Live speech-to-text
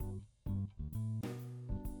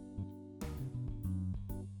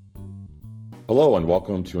Hello and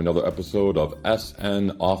welcome to another episode of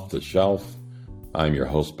SN Off the Shelf. I'm your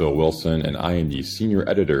host, Bill Wilson, and I am the Senior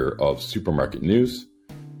Editor of Supermarket News.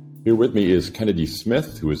 Here with me is Kennedy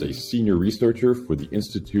Smith, who is a Senior Researcher for the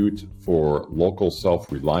Institute for Local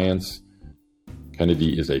Self-Reliance.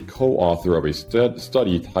 Kennedy is a co-author of a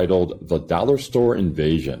study titled The Dollar Store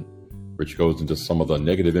Invasion, which goes into some of the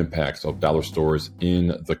negative impacts of dollar stores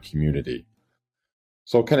in the community.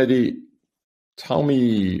 So Kennedy, tell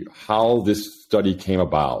me how this study came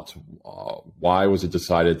about. Why was it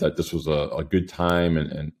decided that this was a good time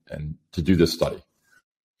and to do this study?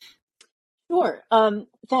 Sure.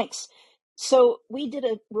 Thanks. So we did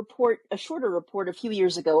a shorter report a few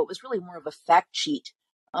years ago. It was really more of a fact sheet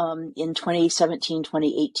in 2017,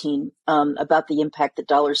 2018 about the impact that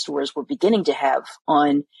dollar stores were beginning to have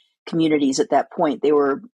on communities at that point. They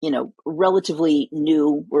were, relatively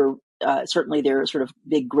new, certainly their sort of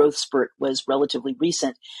big growth spurt was relatively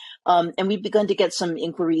recent. And we've begun to get some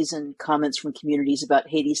inquiries and comments from communities about,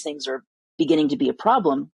 hey, these things are beginning to be a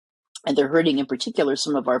problem, and they're hurting in particular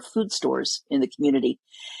some of our food stores in the community.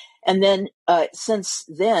 And then since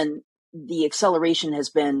then, the acceleration has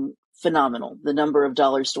been phenomenal. The number of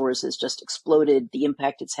dollar stores has just exploded. The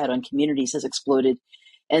impact it's had on communities has exploded.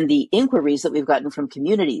 And the inquiries that we've gotten from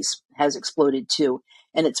communities has exploded too.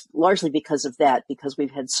 And it's largely because of that, because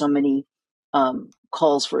we've had so many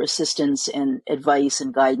calls for assistance and advice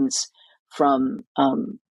and guidance from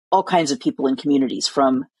all kinds of people in communities,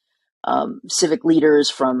 from civic leaders,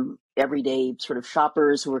 from everyday sort of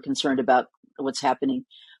shoppers who are concerned about what's happening,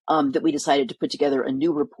 that we decided to put together a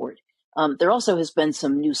new report. There also has been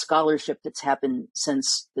some new scholarship that's happened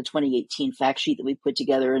since the 2018 fact sheet that we put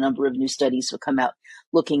together. A number of new studies have come out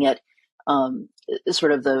looking at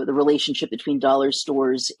sort of the relationship between dollar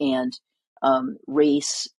stores and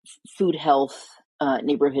race, food health,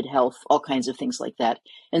 neighborhood health, all kinds of things like that.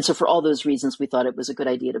 And so for all those reasons, we thought it was a good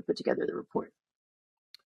idea to put together the report.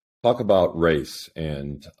 Talk about race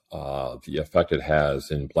and the effect it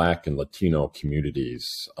has in Black and Latino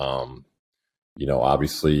communities.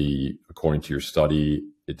 Obviously, according to your study,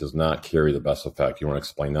 it does not carry the best effect. You want to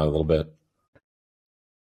explain that a little bit?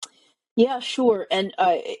 Yeah, sure. And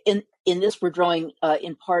in this, we're drawing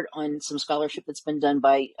in part on some scholarship that's been done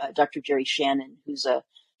by Dr. Jerry Shannon, who's a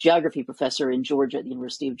geography professor in Georgia, at the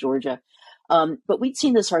University of Georgia. But we'd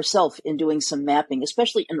seen this ourselves in doing some mapping,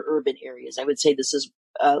 especially in urban areas. I would say this is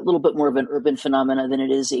a little bit more of an urban phenomena than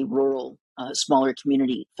it is a rural, smaller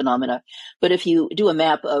community phenomena. But if you do a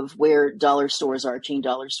map of where dollar stores are, chain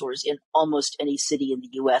dollar stores in almost any city in the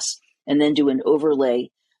U.S., and then do an overlay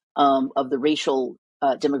of the racial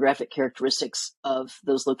demographic characteristics of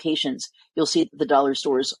those locations, you'll see that the dollar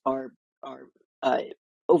stores are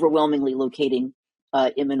overwhelmingly locating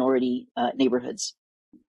in minority neighborhoods,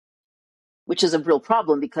 which is a real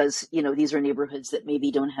problem because, these are neighborhoods that maybe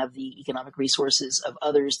don't have the economic resources of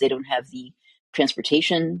others. They don't have the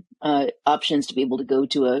transportation options to be able to go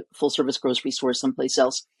to a full service grocery store someplace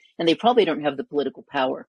else. And they probably don't have the political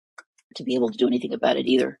power to be able to do anything about it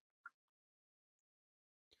either.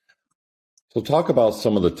 So talk about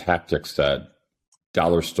some of the tactics that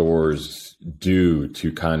dollar stores do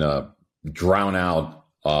to kind of drown out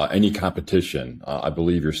any competition. I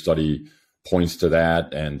believe your study points to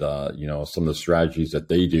that, and some of the strategies that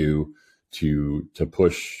they do to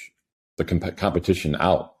push the competition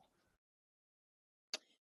out.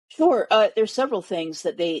 Sure, there's several things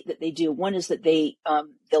that they do. One is that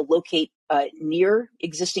they'll locate near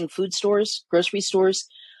existing food stores, grocery stores,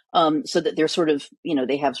 so that they're sort of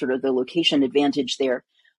they have sort of the location advantage there,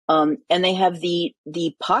 and they have the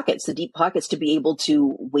deep pockets to be able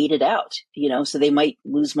to wait it out. So they might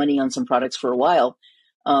lose money on some products for a while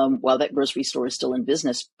that grocery store is still in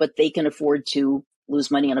business, but they can afford to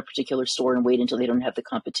lose money on a particular store and wait until they don't have the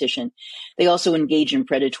competition. They also engage in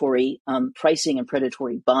predatory pricing and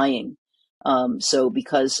predatory buying. So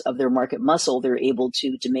because of their market muscle, they're able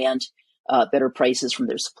to demand better prices from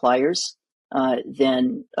their suppliers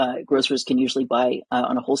than grocers can usually buy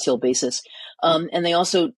on a wholesale basis. And they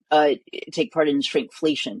also take part in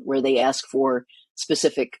shrinkflation, where they ask for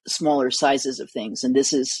specific smaller sizes of things. And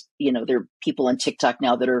this is, there are people on TikTok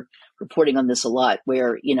now that are reporting on this a lot,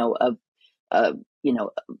 where,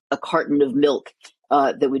 a carton of milk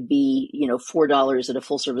that would be, $4 at a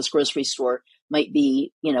full service grocery store might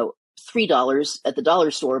be, $3 at the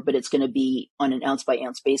dollar store, but it's going to be on an ounce by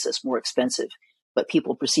ounce basis more expensive. But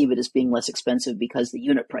people perceive it as being less expensive because the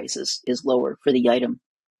unit price is lower for the item.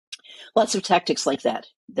 Lots of tactics like that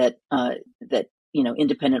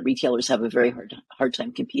independent retailers have a very hard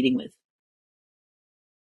time competing with.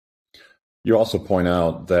 You also point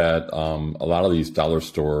out that a lot of these dollar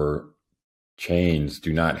store chains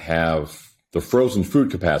do not have the frozen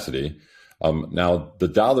food capacity. Now, the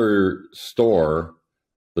Dollar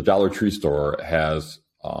Tree store has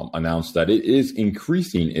announced that it is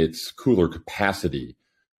increasing its cooler capacity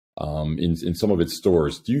in some of its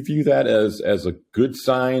stores. Do you view that as a good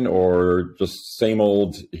sign, or just same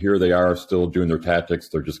old, here they are still doing their tactics,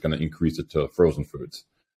 they're just going to increase it to frozen foods?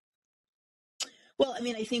 Well, I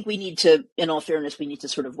mean, I think we need to, in all fairness, we need to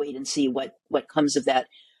sort of wait and see what comes of that.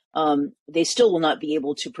 They still will not be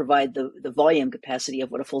able to provide the volume capacity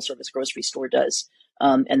of what a full service grocery store does.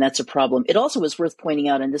 And that's a problem. It also is worth pointing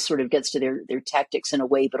out, and this sort of gets to their tactics in a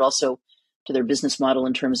way, but also to their business model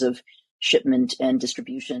in terms of shipment and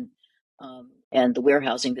distribution, and the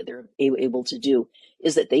warehousing that they're able to do,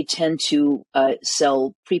 is that they tend to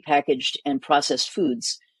sell prepackaged and processed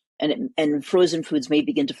foods. And frozen foods may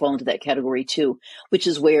begin to fall into that category too, which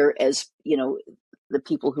is where, as you know, the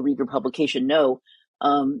people who read your publication know,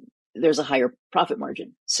 there's a higher profit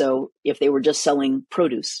margin. So if they were just selling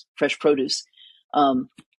produce, fresh produce,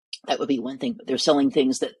 that would be one thing. But they're selling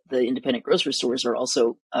things that the independent grocery stores are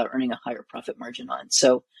also earning a higher profit margin on.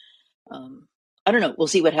 So I don't know. We'll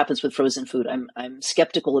see what happens with frozen food. I'm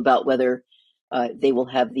skeptical about whether they will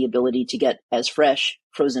have the ability to get as fresh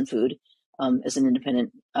frozen food as an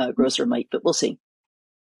independent grocer might, but we'll see.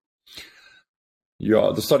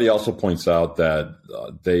 Yeah, the study also points out that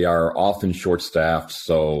they are often short-staffed,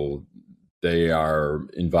 so they are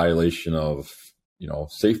in violation of,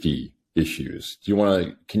 safety issues.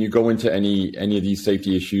 Can you go into any of these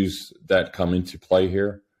safety issues that come into play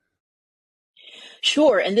here?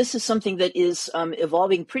 Sure, and this is something that is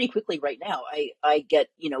evolving pretty quickly right now. I get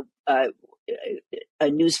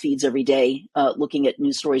news feeds every day looking at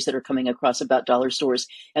news stories that are coming across about dollar stores,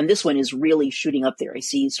 and this one is really shooting up there. I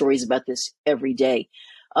see stories about this every day.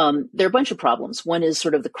 There are a bunch of problems. One is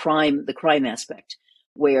sort of the crime aspect,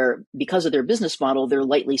 where because of their business model, they're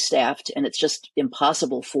lightly staffed, and it's just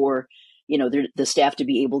impossible for the staff to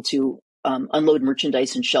be able to unload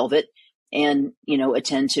merchandise and shelve it, and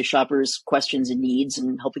attend to shoppers' questions and needs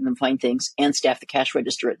and helping them find things, and staff the cash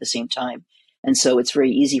register at the same time. And so it's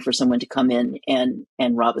very easy for someone to come in and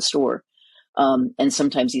rob a store. And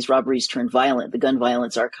sometimes these robberies turn violent. The Gun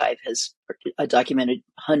Violence Archive has documented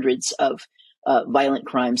hundreds of violent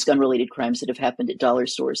crimes, gun-related crimes that have happened at dollar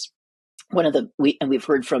stores. We've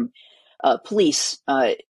heard from police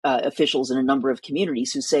officials in a number of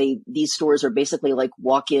communities who say these stores are basically like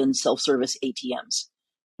walk-in self-service ATMs,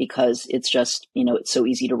 because it's just, it's so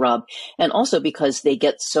easy to rob. And also because they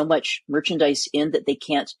get so much merchandise in that they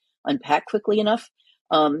can't unpack quickly enough.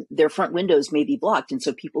 Their front windows may be blocked. And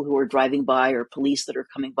so people who are driving by or police that are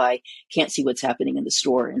coming by can't see what's happening in the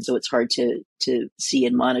store. And so it's hard to see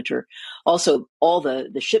and monitor. Also, all the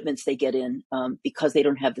shipments they get in, because they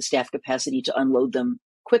don't have the staff capacity to unload them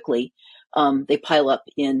quickly, they pile up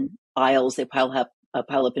in aisles, they pile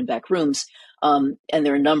up in back rooms. And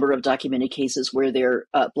there are a number of documented cases where they're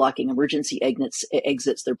blocking emergency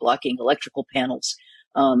exits, they're blocking electrical panels.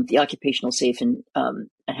 The Occupational Safe and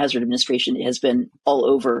Hazard Administration has been all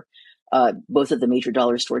over both of the major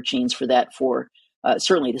dollar store chains for that for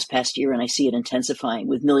certainly this past year, and I see it intensifying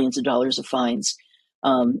with millions of dollars of fines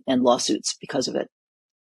and lawsuits because of it.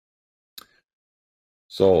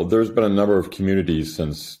 So there's been a number of communities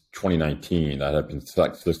since 2019 that have been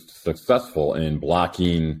successful in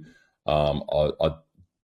blocking a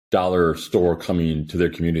dollar store coming to their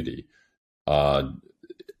community.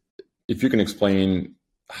 If you can explain,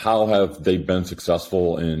 how have they been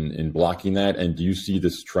successful in blocking that? And do you see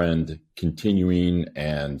this trend continuing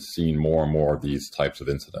and seeing more and more of these types of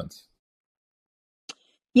incidents?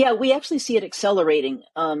 Yeah, we actually see it accelerating,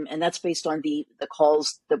 and that's based on the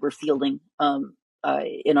calls that we're fielding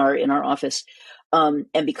in our office.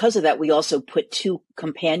 And because of that, we also put two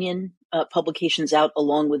companion publications out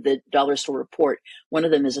along with the dollar store report. One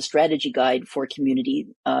of them is a strategy guide for community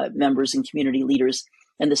members and community leaders,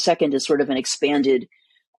 and the second is sort of an expanded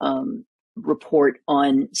report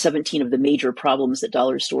on 17 of the major problems that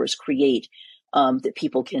dollar stores create that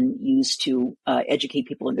people can use to educate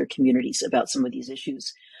people in their communities about some of these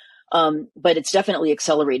issues. But it's definitely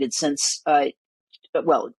accelerated since,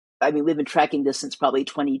 we've been tracking this since probably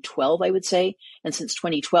 2012, I would say. And since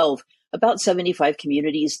 2012, about 75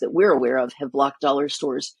 communities that we're aware of have blocked dollar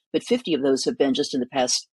stores, but 50 of those have been just in the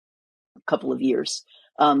past couple of years.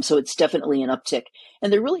 So it's definitely an uptick.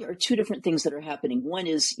 And there really are two different things that are happening. One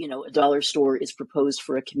is, a dollar store is proposed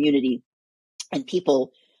for a community, and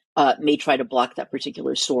people may try to block that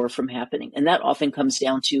particular store from happening. And that often comes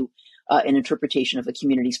down to an interpretation of a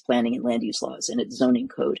community's planning and land use laws and its zoning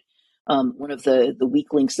code. One of the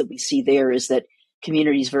weak links that we see there is that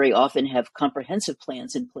communities very often have comprehensive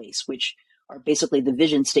plans in place, which are basically the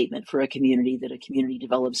vision statement for a community that a community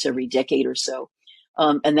develops every decade or so.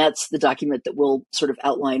 And that's the document that will sort of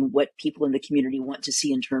outline what people in the community want to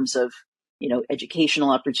see in terms of,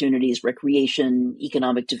 educational opportunities, recreation,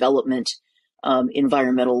 economic development,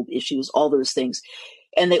 environmental issues, all those things.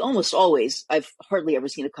 And they almost always, I've hardly ever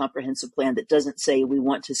seen a comprehensive plan that doesn't say we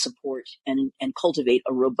want to support and cultivate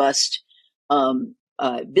a robust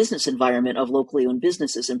business environment of locally owned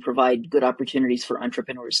businesses and provide good opportunities for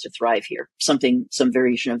entrepreneurs to thrive here. Some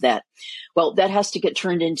variation of that. Well, that has to get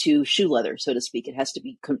turned into shoe leather, so to speak. It has to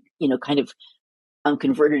be, kind of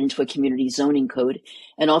converted into a community zoning code.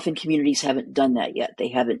 And often communities haven't done that yet. They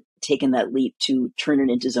haven't taken that leap to turn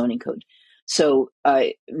it into zoning code. So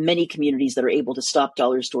many communities that are able to stop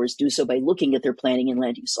dollar stores do so by looking at their planning and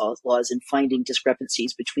land use laws and finding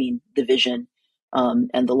discrepancies between the vision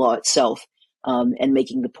and the law itself, and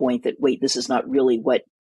making the point that, wait, this is not really what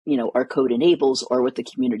our code enables or what the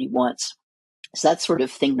community wants. So that's sort of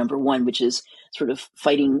thing number one, which is sort of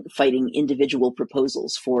fighting individual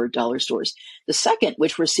proposals for dollar stores. The second,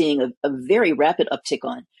 which we're seeing a very rapid uptick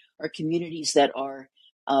on, are communities that are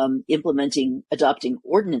adopting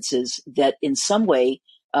ordinances that in some way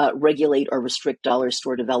regulate or restrict dollar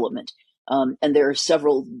store development. And there are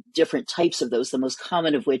several different types of those, the most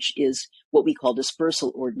common of which is what we call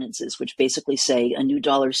dispersal ordinances, which basically say a new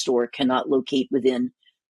dollar store cannot locate within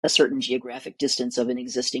a certain geographic distance of an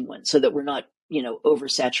existing one, so that we're not,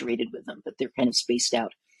 oversaturated with them, but they're kind of spaced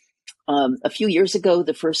out. A few years ago,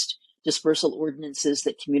 the first dispersal ordinances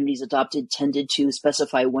that communities adopted tended to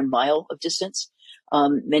specify 1 mile of distance.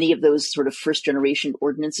 Many of those sort of first generation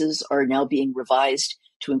ordinances are now being revised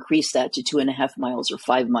to increase that to 2.5 miles or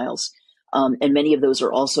 5 miles. And many of those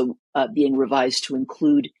are also being revised to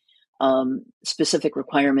include specific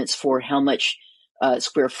requirements for how much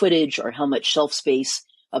square footage or how much shelf space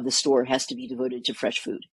of the store has to be devoted to fresh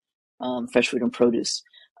food and produce.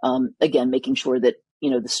 Again, making sure that,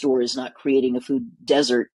 the store is not creating a food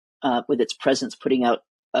desert with its presence, putting out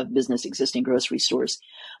of business existing grocery stores.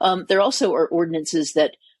 There also are ordinances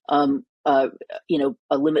that,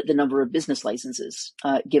 limit the number of business licenses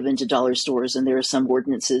given to dollar stores. And there are some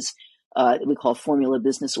ordinances that we call formula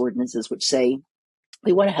business ordinances, which say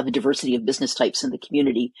we want to have a diversity of business types in the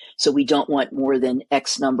community. So we don't want more than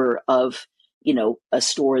X number of, a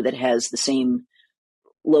store that has the same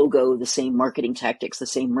logo, the same marketing tactics, the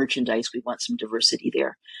same merchandise. We want some diversity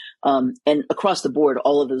there. And across the board,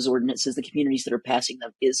 all of those ordinances, the communities that are passing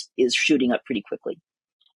them is shooting up pretty quickly.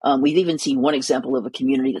 We've even seen one example of a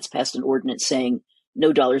community that's passed an ordinance saying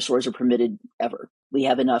no dollar stores are permitted ever. We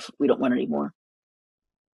have enough. We don't want any more.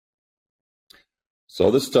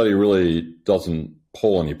 So this study really doesn't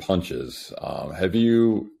pull any punches.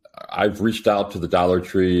 I've reached out to the Dollar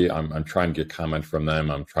Tree. I'm trying to get comment from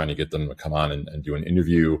them. I'm trying to get them to come on and do an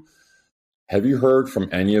interview. Have you heard from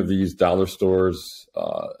any of these dollar stores,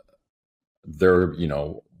 what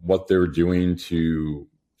they're doing to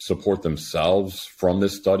support themselves from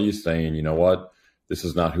this study, saying, you know what, this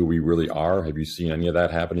is not who we really are? Have you seen any of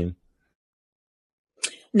that happening?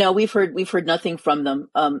 No, we've heard nothing from them.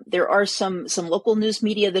 There are some local news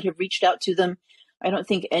media that have reached out to them. I don't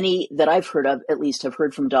think any that I've heard of, at least, have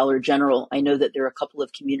heard from Dollar General. I know that there are a couple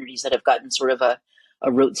of communities that have gotten sort of a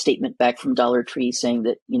rote statement back from Dollar Tree saying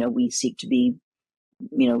that, we seek to be,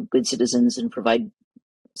 good citizens and provide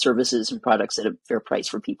services and products at a fair price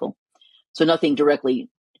for people. So nothing directly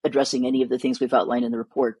addressing any of the things we've outlined in the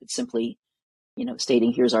report, but simply,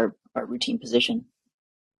 stating here's our routine position.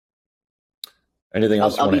 Anything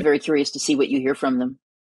else? I'll be very curious to see what you hear from them.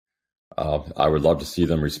 I would love to see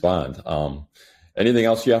them respond. Anything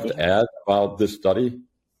else you have to add about this study?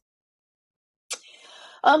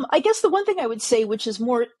 I guess the one thing I would say, which is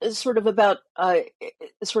more sort of about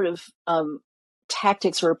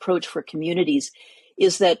tactics or approach for communities,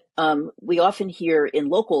 is that we often hear in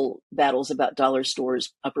local battles about dollar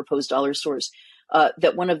stores, proposed dollar stores,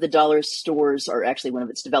 that one of the dollar stores are actually one of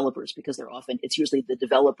its developers, because it's usually the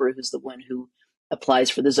developer who's the one who applies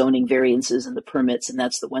for the zoning variances and the permits, and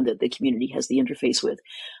that's the one that the community has the interface with.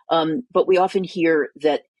 But we often hear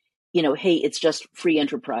that, hey, it's just free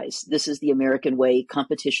enterprise. This is the American way.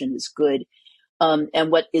 Competition is good.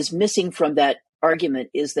 And what is missing from that argument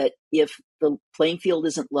is that if the playing field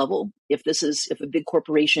isn't level, if a big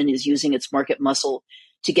corporation is using its market muscle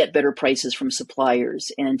to get better prices from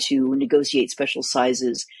suppliers and to negotiate special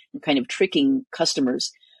sizes and kind of tricking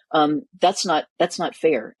customers, that's not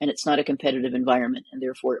fair, and it's not a competitive environment, and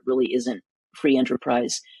therefore it really isn't free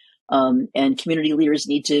enterprise. And community leaders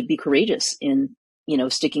need to be courageous in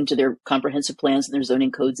sticking to their comprehensive plans and their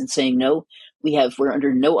zoning codes and saying, no, we're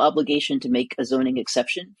under no obligation to make a zoning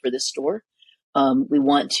exception for this store. We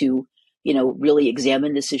want to really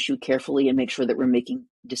examine this issue carefully and make sure that we're making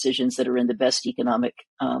decisions that are in the best economic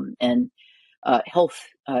and health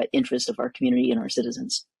interest of our community and our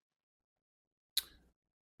citizens.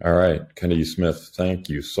 All right, Kennedy Smith, thank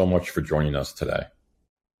you so much for joining us today.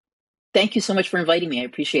 Thank you so much for inviting me. I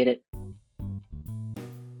appreciate it.